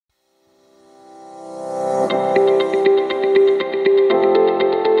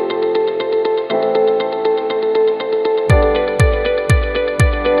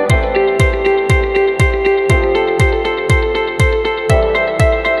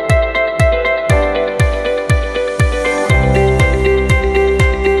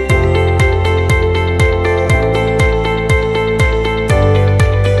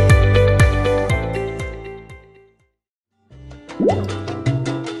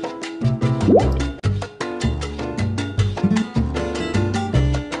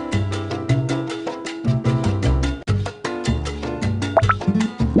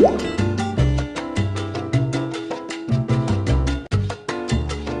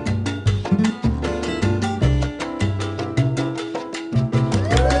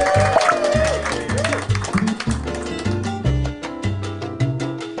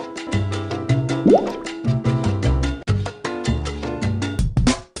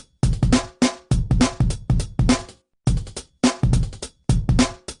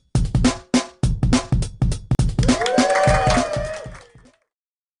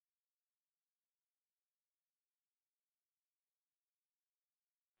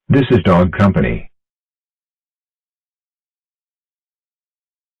This is Dog Company.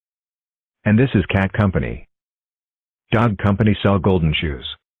 And this is Cat Company. Dog Company sell golden shoes.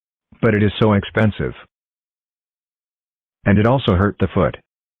 But it is so expensive. And it also hurt the foot.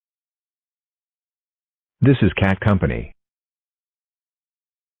 This is Cat Company.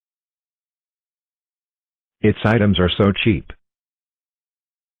 Its items are so cheap.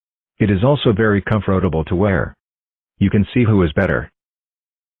 It is also very comfortable to wear. You can see who is better.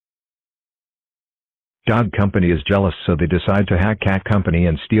 Dog Company is jealous, so they decide to hack Cat Company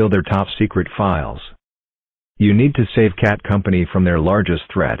and steal their top secret files. You need to save Cat Company from their largest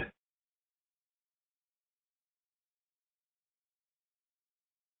threat.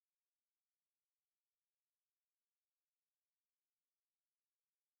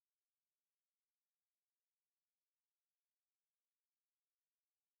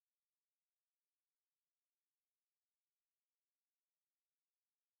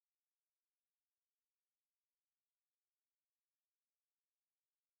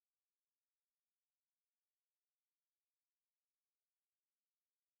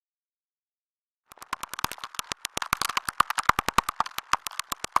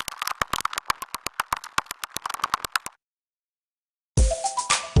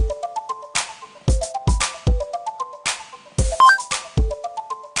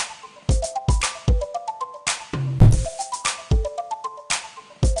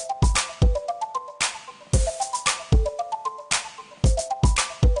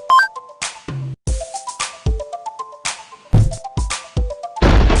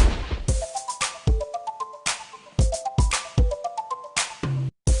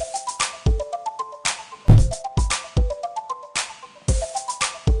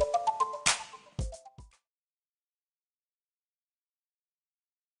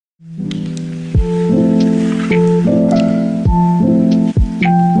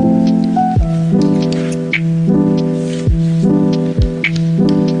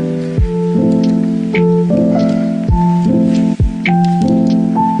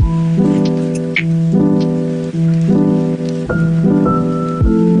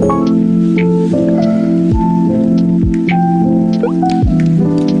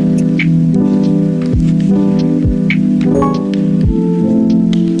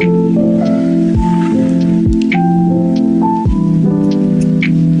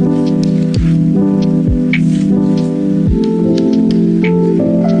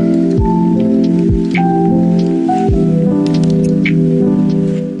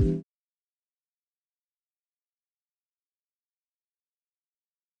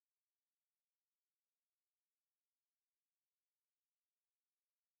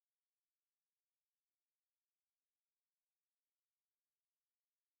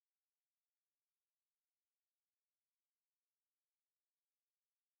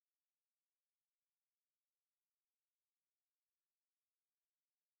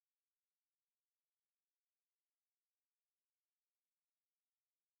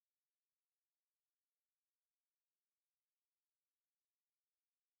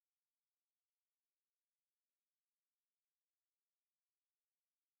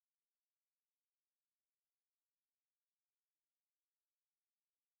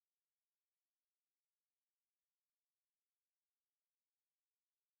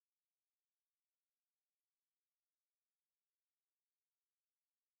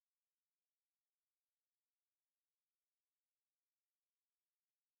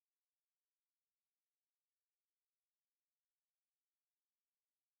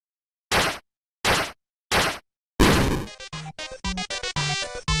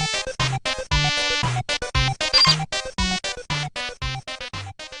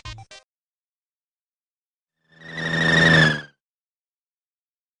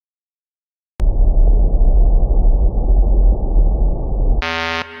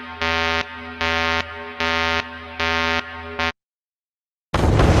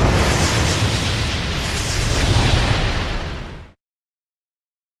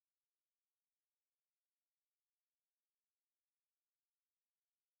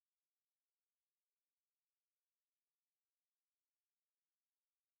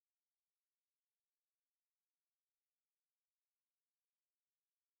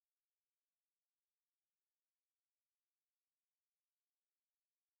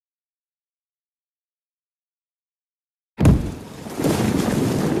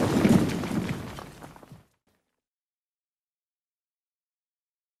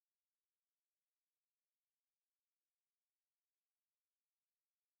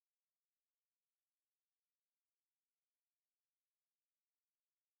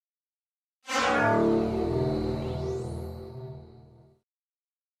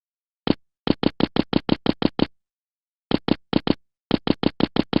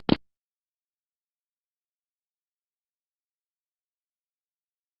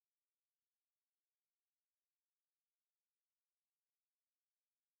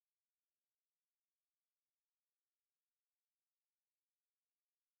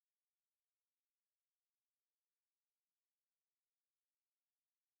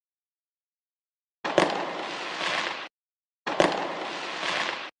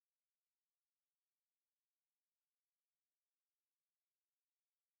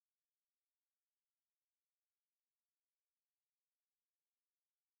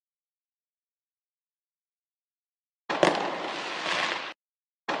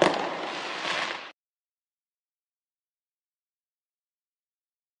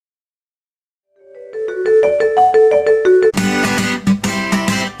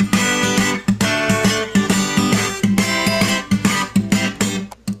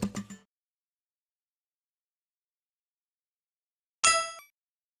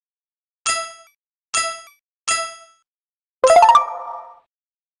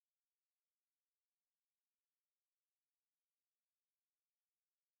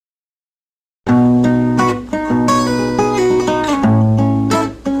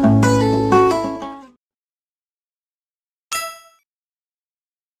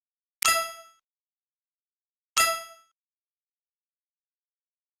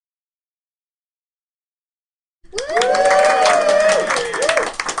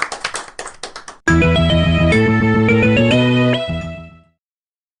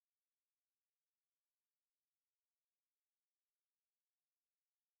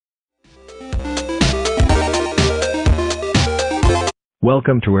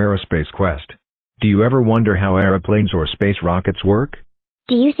 Welcome to Aerospace Quest. Do you ever wonder how aeroplanes or space rockets work?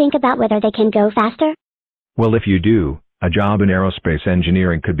 Do you think about whether they can go faster? Well, if you do, a job in aerospace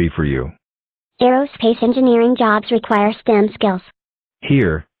engineering could be for you. Aerospace engineering jobs require STEM skills.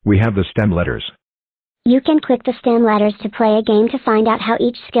 Here, we have the STEM letters. You can click the STEM letters to play a game to find out how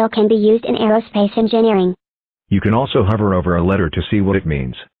each skill can be used in aerospace engineering. You can also hover over a letter to see what it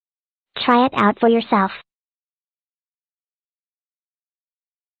means. Try it out for yourself.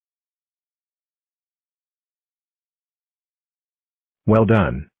 Well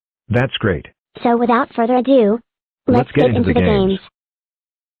done. That's great. So without further ado, let's get into the games.